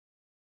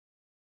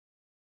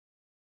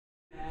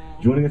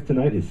Joining us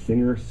tonight is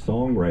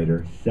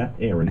singer-songwriter Seth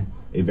Aaron,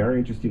 a very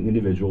interesting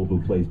individual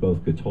who plays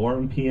both guitar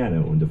and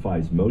piano and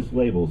defies most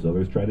labels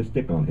others try to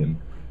stick on him.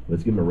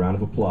 Let's give him a round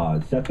of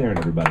applause. Seth Aaron,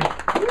 everybody.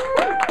 Why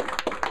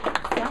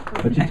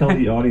don't you tell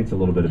the audience a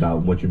little bit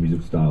about what your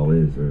music style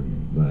is, or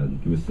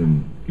give us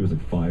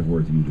like 5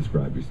 words that you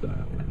describe your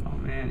style. Oh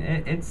man,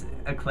 it's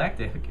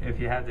eclectic. If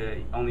you had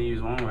to only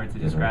use one word to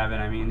describe it,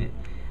 I mean.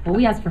 Well,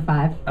 we asked for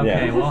 5.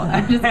 Okay, yeah. well,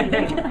 I'm just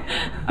kidding.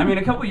 I mean,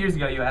 a couple years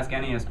ago, you ask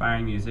any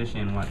aspiring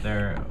musician what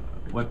their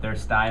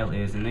style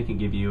is, and they can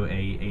give you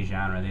a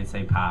genre. They'd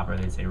say pop, or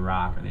they'd say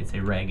rock, or they'd say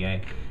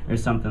reggae, or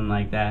something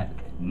like that.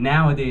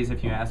 Nowadays,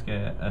 if you ask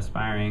a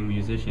aspiring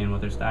musician what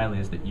their style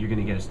is, that you're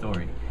going to get a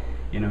story.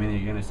 You know what I mean?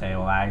 You're going to say,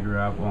 well, I grew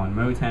up on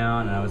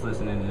Motown, and I was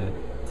listening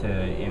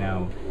to you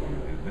know,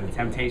 the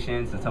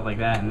Temptations and stuff like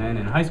that. And then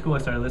in high school, I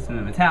started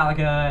listening to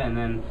Metallica,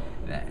 and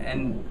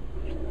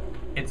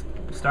it's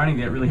starting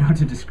to get really hard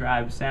to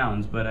describe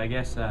sounds. But I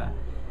guess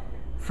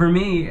for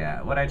me,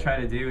 what I try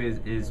to do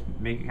is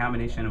make a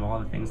combination of all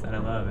the things that I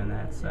love, and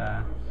that's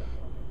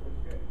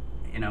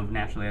you know,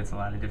 naturally that's a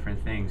lot of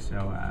different things.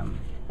 So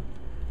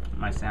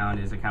my sound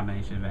is a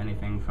combination of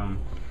anything from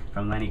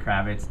Lenny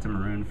Kravitz to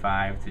Maroon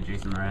 5 to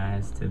Jason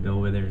Mraz to Bill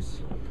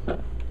Withers.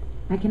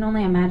 I can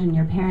only imagine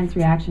your parents'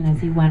 reaction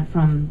as you went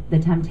from the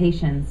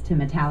Temptations to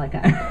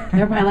Metallica.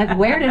 They're probably like,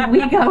 "Where did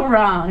we go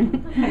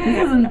wrong?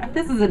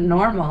 This isn't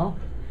normal."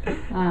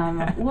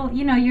 Well,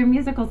 you know, your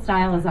musical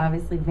style is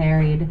obviously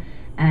varied,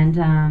 and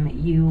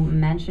you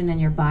mention in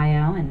your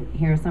bio, and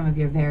here are some of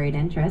your varied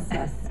interests: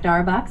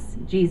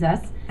 Starbucks,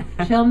 Jesus,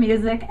 chill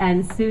music,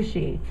 and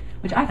sushi.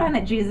 Which I find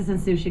that Jesus and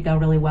sushi go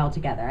really well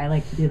together. I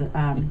like to do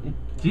the.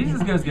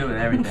 Jesus goes good with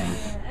everything.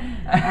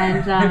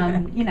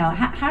 And you know,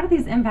 how do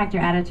these impact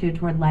your attitude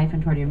toward life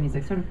and toward your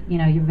music? Sort of, you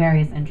know, your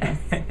various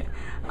interests.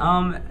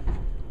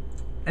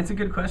 It's a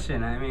good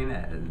question. I mean,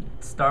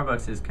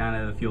 Starbucks is kind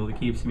of the fuel that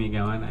keeps me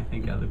going. I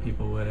think other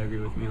people would agree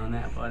with me on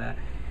that. But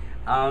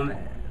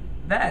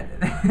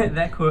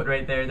that quote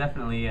right there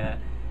definitely.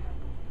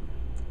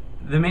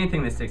 The main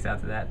thing that sticks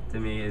out to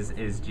me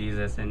is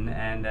Jesus,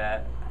 and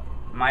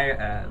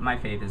my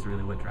faith is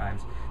really what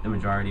drives the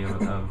majority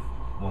of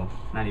well,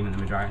 not even the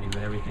majority,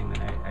 but everything that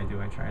I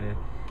do. I try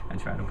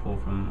to pull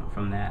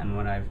from that, and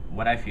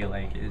what I feel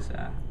like is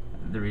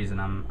the reason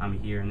I'm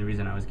here, and the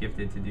reason I was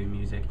gifted to do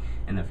music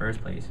in the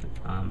first place.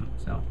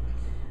 So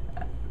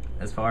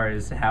as far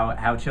as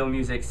how chill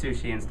music,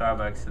 sushi, and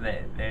Starbucks,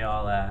 they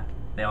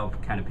all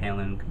kind of pale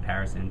in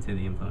comparison to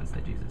the influence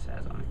that Jesus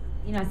has on me.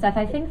 You know, Seth,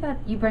 I think that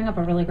you bring up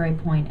a really great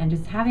point, and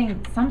just having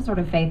some sort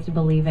of faith to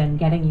believe in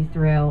getting you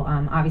through.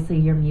 Obviously,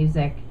 your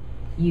music,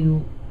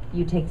 you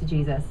take to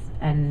Jesus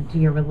and to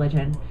your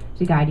religion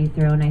to guide you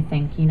through. And I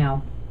think, you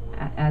know,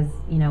 as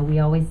you know, we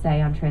always say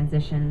on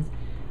transitions,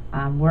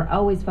 we're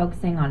always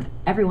focusing on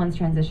everyone's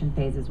transition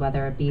phases,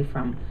 whether it be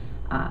from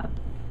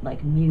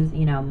like music,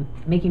 you know,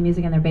 making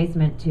music in their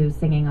basement to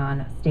singing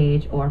on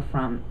stage, or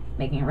from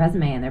making a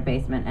resume in their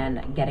basement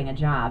and getting a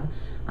job.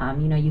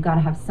 You know, you got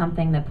to have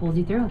something that pulls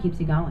you through and keeps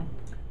you going.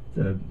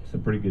 It's a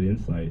pretty good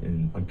insight,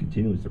 and I'm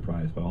continually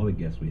surprised by all the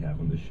guests we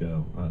have on the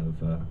show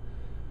of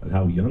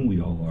how young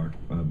we all are.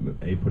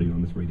 Putting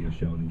on this radio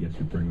show and the guests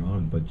you bring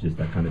on, but just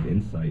that kind of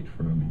insight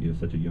from, you know,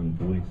 such a young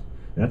voice.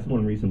 And that's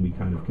one reason we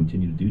kind of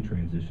continue to do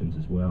transitions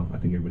as well. I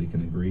think everybody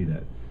can agree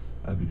that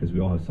because we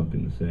all have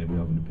something to say, we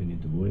all have an opinion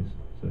to voice.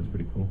 So that's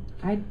pretty cool.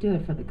 I do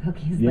it for the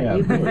cookies, yeah, but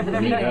you bring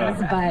the meetings,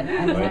 but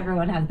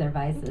everyone has their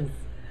vices.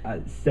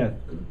 Seth,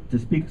 to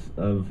speak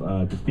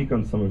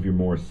on some of your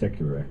more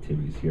secular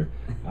activities here,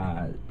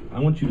 I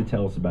want you to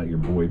tell us about your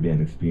boy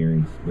band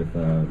experience with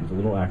there's a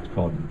little act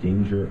called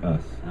Danger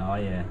Us. Oh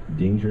yeah.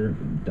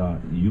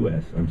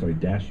 Danger.us. I'm sorry,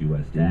 dash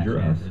US. Danger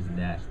dash, Us. There's a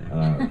dash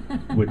there.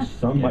 Which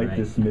some Yeah, might right.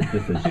 dismiss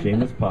this as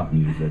shameless pop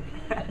music,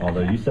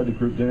 although you said the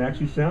group didn't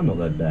actually sound all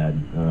that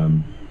bad.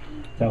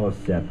 Tell us,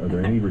 Seth, are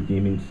there any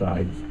redeeming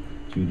sides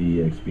to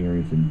the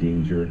experience in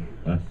Danger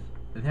Us?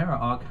 There are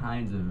all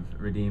kinds of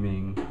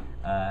redeeming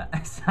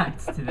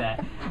sides to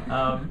that.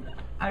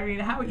 I mean,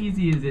 how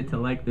easy is it to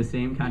like the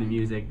same kind of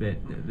music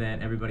that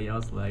everybody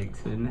else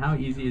likes, and how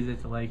easy is it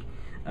to like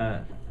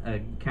a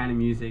kind of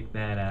music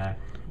that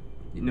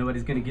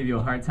nobody's going to give you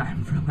a hard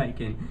time for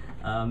liking?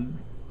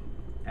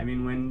 I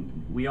mean,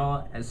 when we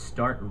all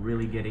start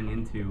really getting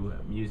into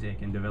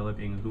music and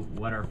developing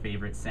what our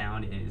favorite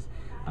sound is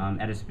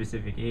at a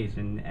specific age,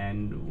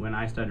 and when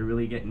I started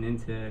really getting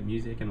into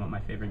music and what my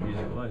favorite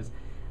music was,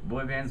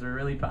 boy bands were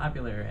really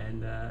popular,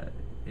 and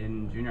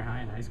in junior high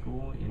and high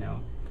school, you know,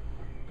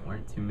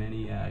 weren't too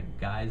many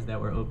guys that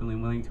were openly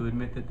willing to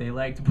admit that they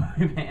liked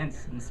boy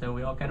bands, and so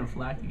we all kind of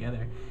flocked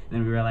together. And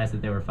then we realized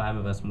that there were 5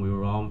 of us, and we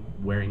were all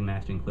wearing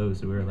matching clothes,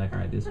 so we were like, all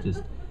right, this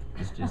just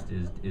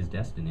is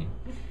destiny.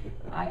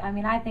 I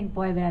mean, I think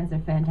boy bands are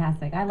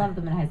fantastic. I loved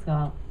them in high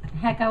school.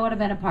 Heck, I would have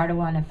been a part of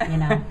one if, you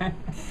know,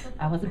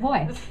 I was a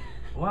boy.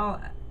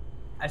 Well,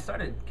 I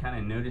started kind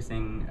of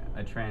noticing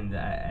a trend,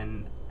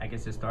 and I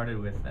guess it started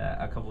with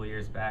a couple of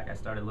years back. I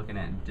started looking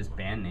at just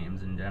band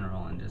names in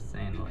general and just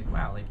saying, like,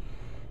 wow, like,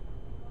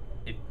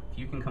 if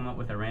you can come up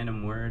with a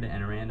random word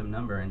and a random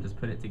number and just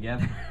put it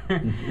together.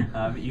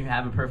 You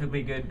have a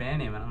perfectly good band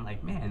name. And I'm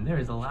like, man,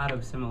 there's a lot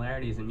of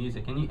similarities in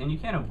music, and you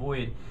can't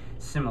avoid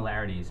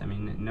similarities. I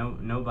mean,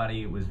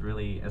 nobody was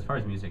really, as far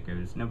as music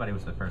goes, nobody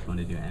was the first one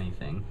to do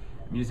anything.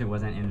 Music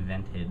wasn't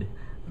invented.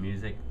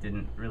 Music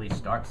didn't really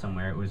start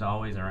somewhere. It was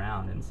always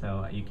around, and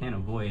so you can't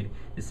avoid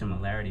the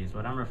similarities.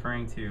 What I'm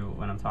referring to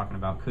when I'm talking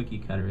about cookie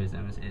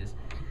cutterisms is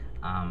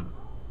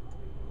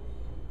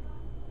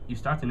you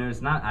start to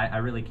notice, I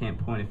really can't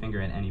point a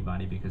finger at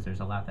anybody because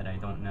there's a lot that I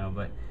don't know,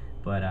 but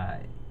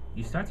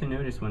you start to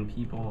notice when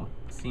people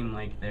seem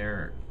like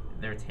they're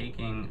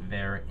taking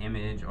their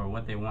image or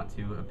what they want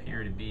to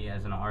appear to be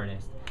as an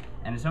artist,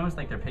 and it's almost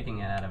like they're picking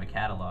it out of a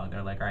catalog.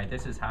 They're like, all right,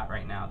 this is hot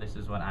right now, this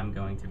is what I'm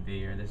going to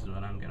be, or this is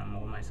what I'm going to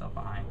mold myself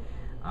behind,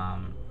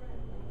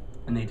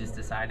 and they just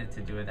decided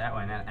to do it that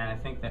way. And I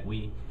think that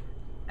we,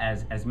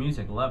 as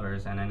music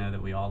lovers, and I know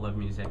that we all love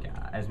music,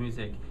 as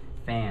music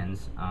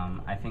fans,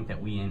 I think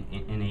that we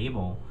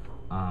enable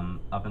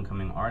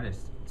up-and-coming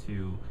artists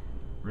to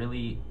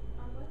really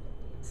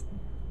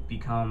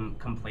become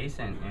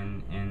complacent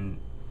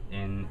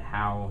in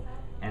how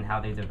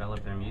they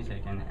develop their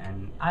music,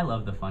 and I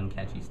love the fun,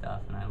 catchy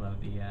stuff, and I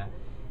love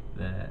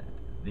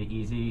the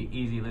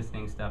easy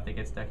listening stuff that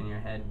gets stuck in your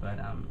head. But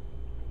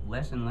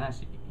less and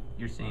less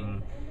you're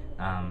seeing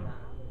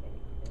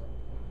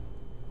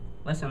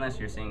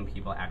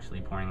people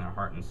actually pouring their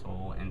heart and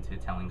soul into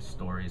telling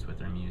stories with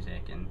their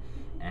music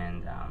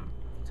and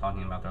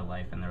talking about their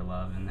life and their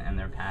love and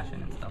their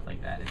passion and stuff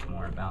like that. It's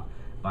more about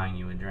buying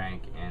you a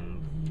drink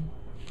and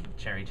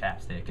cherry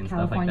chapstick and California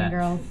stuff like that.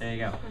 girls. There you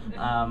go.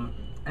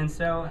 And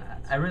so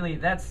I really,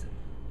 that's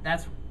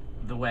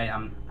the way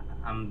I'm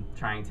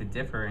trying to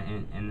differ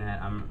in that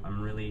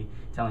I'm really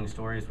telling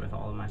stories with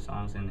all of my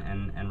songs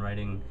and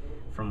writing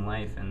from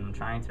life, and I'm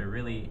trying to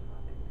really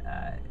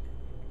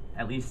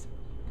at least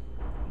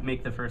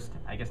make the first,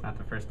 I guess not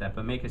the first step,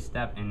 but make a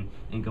step in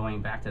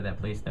going back to that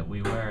place that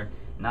we were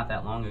not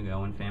that long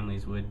ago, when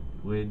families would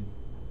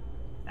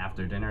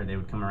after dinner they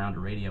would come around to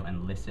radio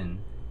and listen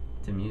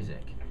to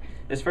music.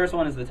 This first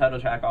one is the title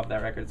track off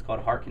that record. It's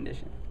called Heart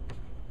Condition.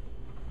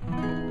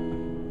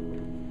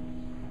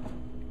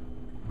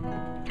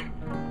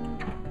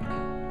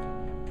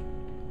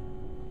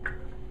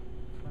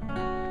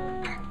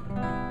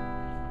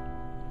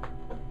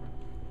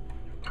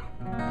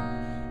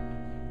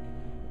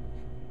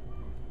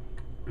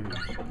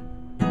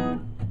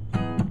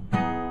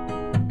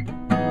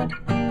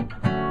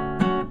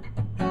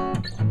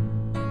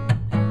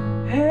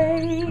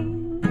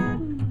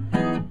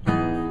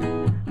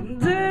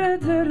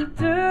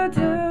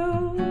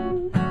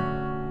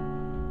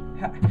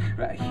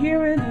 Right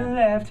here in the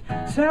left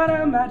side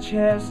of my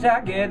chest, I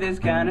get this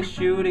kind of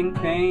shooting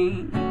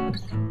pain.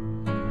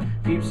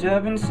 Creeps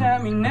up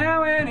inside me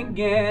now and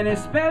again,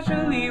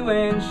 especially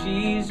when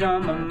she's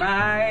on my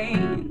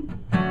mind.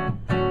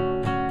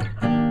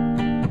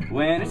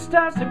 When it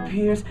starts to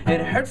pierce, it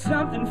hurts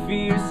something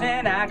fierce,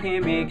 and I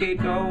can't make it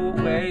go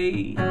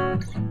away.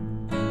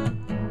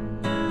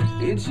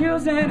 It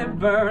chills and it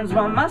burns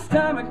while my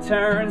stomach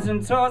turns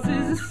and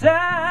tosses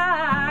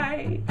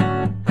aside.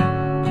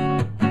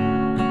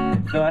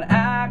 Thought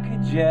I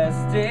could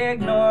just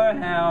ignore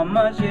how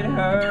much it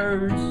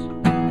hurts,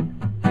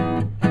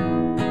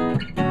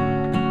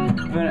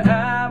 but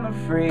I'm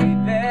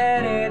afraid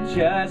that it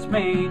just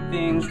made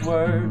things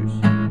worse.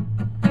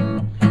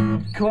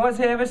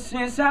 'Cause ever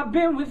since I've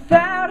been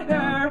without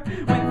her,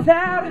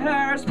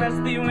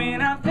 especially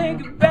when I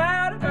think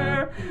about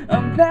her,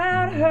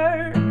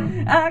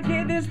 I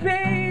get this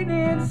pain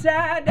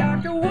inside.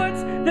 Doctor,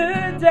 what's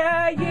the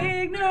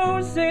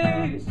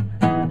diagnosis?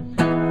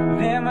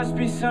 There must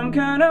be some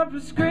kind of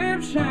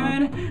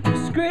prescription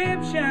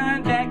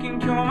that can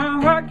cure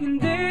my heart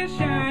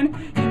condition.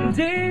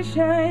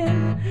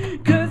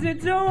 'Cause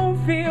it don't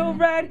feel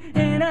right,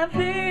 and I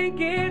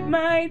think it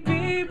might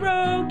be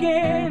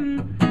broken.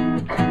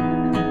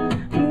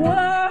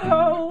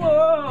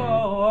 Whoa,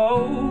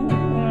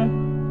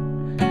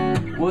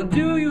 what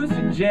do you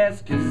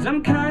suggest? 'Cause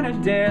I'm kind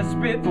of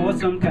desperate for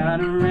some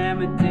kind of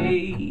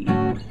remedy.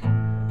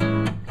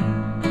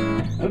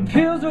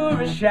 Pills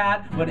or a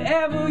shot,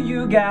 whatever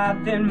you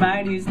got that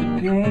might ease the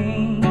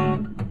pain.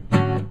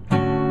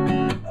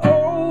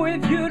 Oh,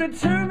 if you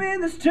determine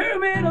this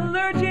terminal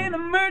urgent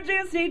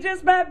emergency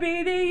just might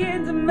be the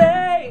end of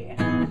me,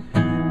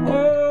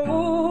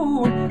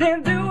 oh,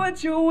 then do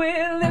what you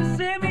will and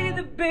send me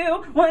the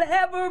bill,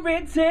 whatever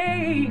it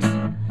takes.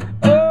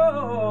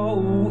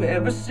 Oh,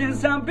 ever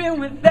since I've been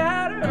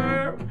without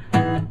her,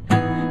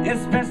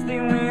 especially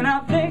when I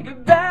think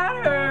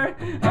about her,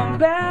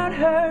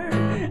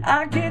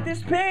 I get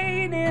this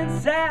pain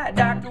inside.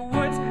 Doctor,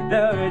 what's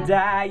the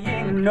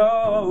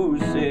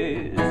diagnosis?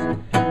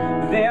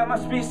 There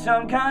must be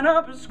some kind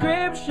of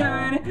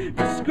prescription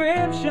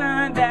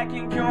that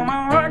can cure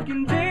my heart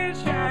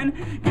condition.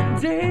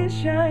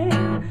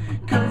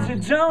 'Cause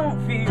it don't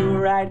feel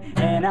right,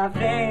 and I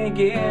think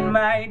it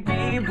might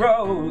be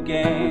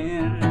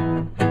broken.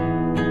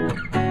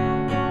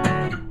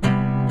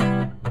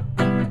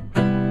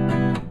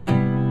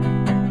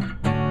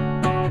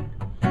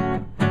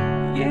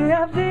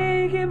 I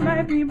think it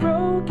might be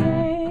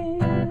broken.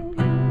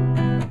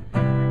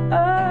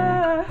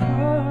 Oh.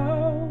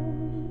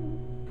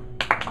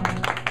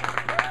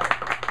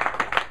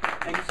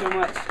 Thank you so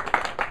much.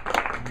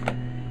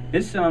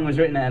 This song was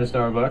written at a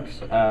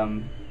Starbucks,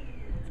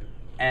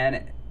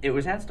 and it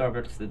was at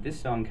Starbucks that this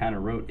song kind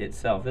of wrote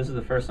itself. This is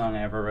the first song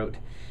I ever wrote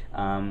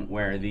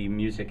where the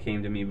music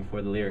came to me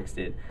before the lyrics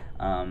did.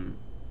 I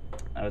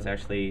was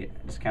actually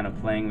just kind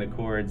of playing the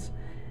chords,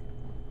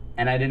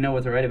 and I didn't know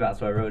what to write about,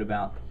 so I wrote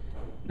about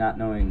not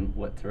knowing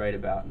what to write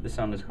about. This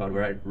song is called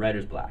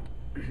Writer's Block.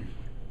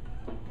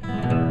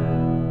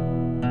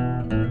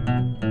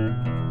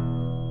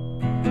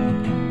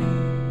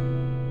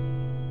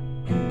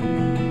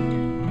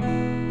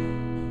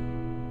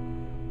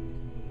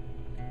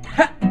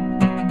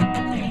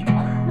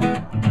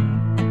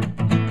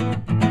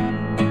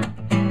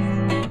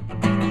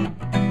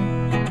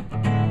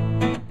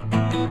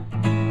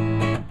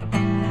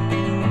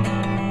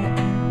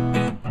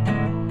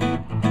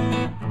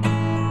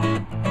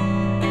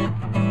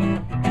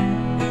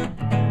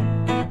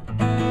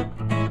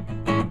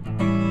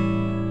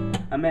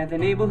 I'm at the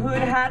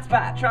neighborhood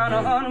hotspot, trying to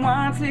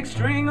unwind,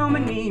 6-string on my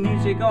knee,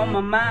 music on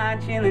my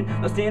mind, chilling,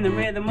 lost in the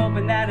rhythm,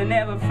 hoping that I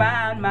never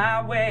find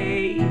my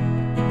way.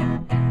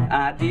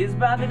 Ideas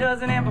by the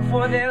dozen, and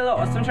before they're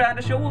lost, I'm trying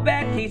to show a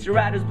bad case, a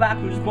writer's block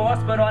who's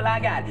boss, but all I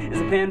got is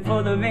a pen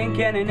full of ink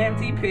and an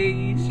empty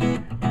page.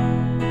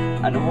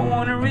 I know I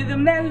want a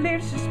rhythm that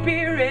lifts your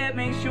spirit,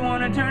 makes you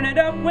want to turn it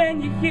up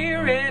when you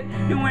hear it.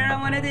 And where I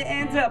wanted to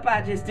end up,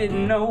 I just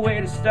didn't know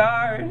where to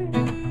start.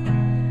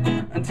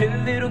 Until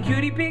a little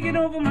cutie peeking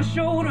over my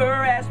shoulder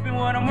asked me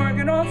what I'm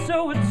working on,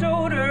 so I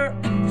told her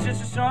it's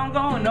just a song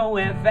going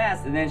nowhere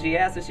fast. And then she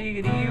asked if she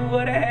could hear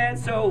what I had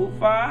so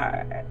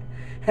far.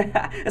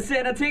 I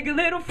said I'll take a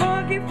little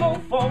funky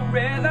 4/4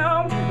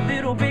 rhythm, a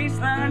little bass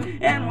line,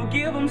 and we'll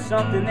give them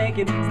something they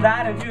can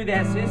slide into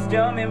that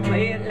system and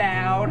play it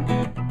loud.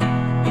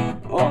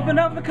 Open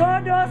up the car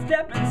door,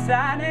 step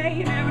inside, and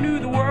you never knew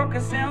the world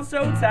could sound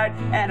so tight.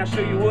 And I'll show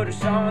you what a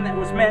song that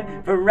was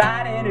meant for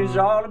writing is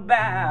all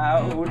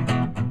about.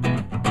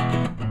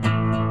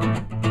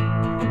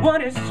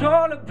 What it's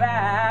all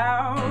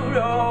about,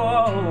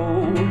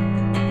 oh.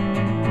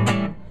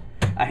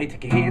 I hate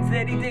taking hands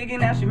steady digging,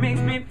 now she makes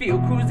me feel.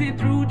 Cruising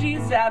through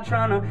G-side,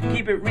 trying to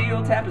keep it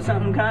real, tapping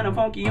something kind of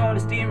funky on the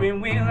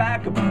steering wheel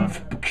like a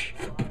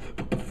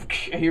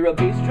I hear a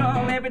bass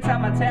drum every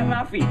time I tap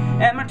my feet,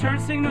 and my turn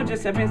signal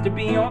just happens to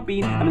be on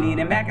beat. I'm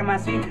leaning back in my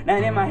seat,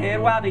 not in my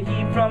head, while the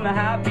heat from the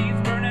high beats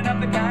burning up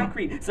the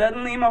concrete.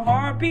 Suddenly my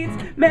heart beats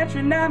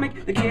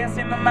metronomic, the chaos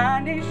in my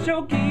mind is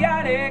so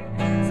chaotic.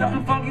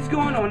 Something funky's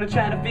going on, I'm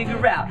trying to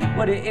figure out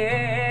what it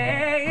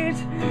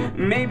is.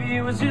 Maybe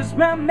it was just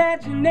my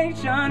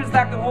imagination, it's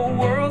like the whole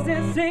world's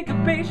in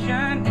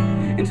syncopation.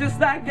 And just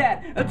like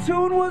that, a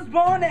tune was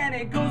born, and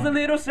it goes a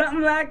little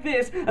something like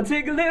this. I'll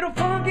take a little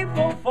funky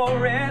 4/4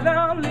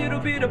 rhythm, little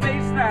bit of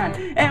bass line,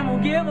 and we'll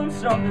give them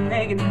something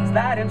they can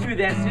slide into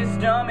that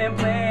system and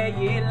play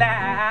it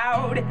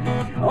loud.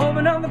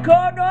 Open up the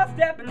car door,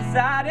 step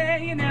inside,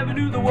 and you never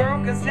knew the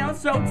world could sound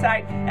so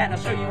tight. And I'll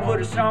show you what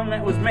a song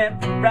that was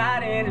meant for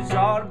writing is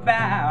all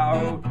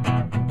about.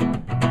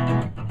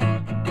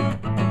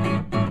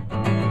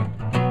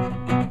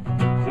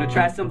 I'm gonna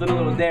try something a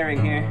little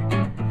daring here.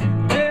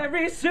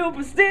 Very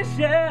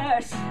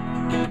superstitious,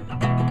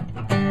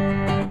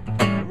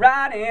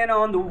 writing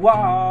on the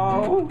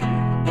wall.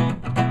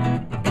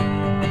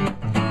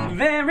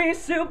 Very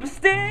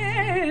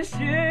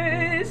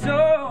superstitious,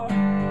 oh,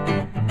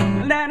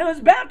 ladder's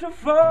about to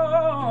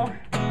fall.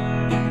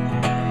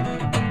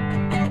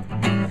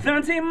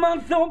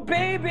 13-month-old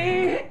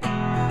baby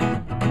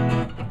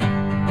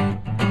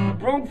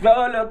broke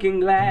the looking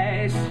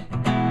glass.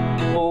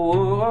 Oh,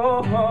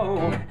 oh,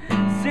 oh.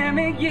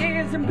 7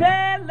 years of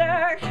bad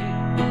luck,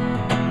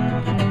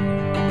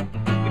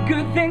 the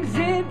good things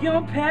in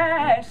your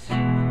past.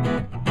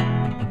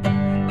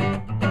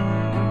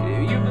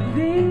 You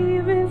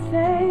believe in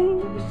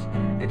things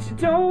that you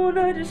don't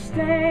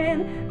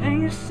understand,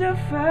 then you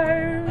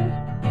suffer.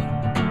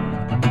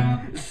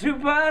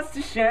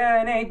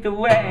 Superstition ain't the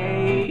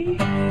way.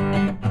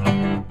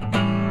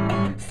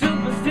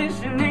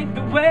 Superstition ain't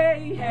the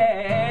way,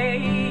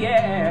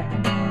 yeah.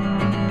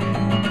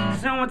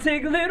 So I'll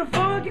take a little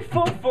funky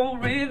 4/4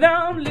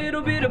 rhythm,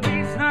 little bit of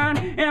bass line,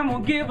 and we'll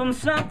give them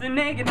something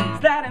they can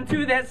slide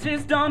into that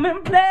system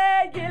and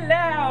play it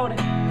loud.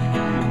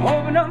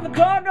 Open up the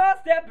car door,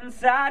 step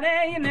inside,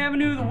 and you never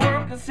knew the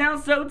world could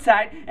sound so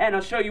tight. And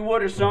I'll show you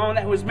what a song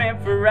that was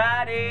meant for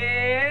writing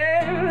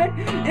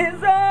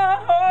is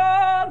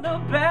all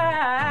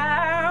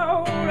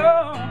about.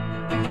 Oh,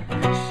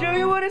 show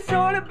you what it's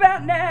all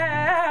about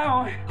now.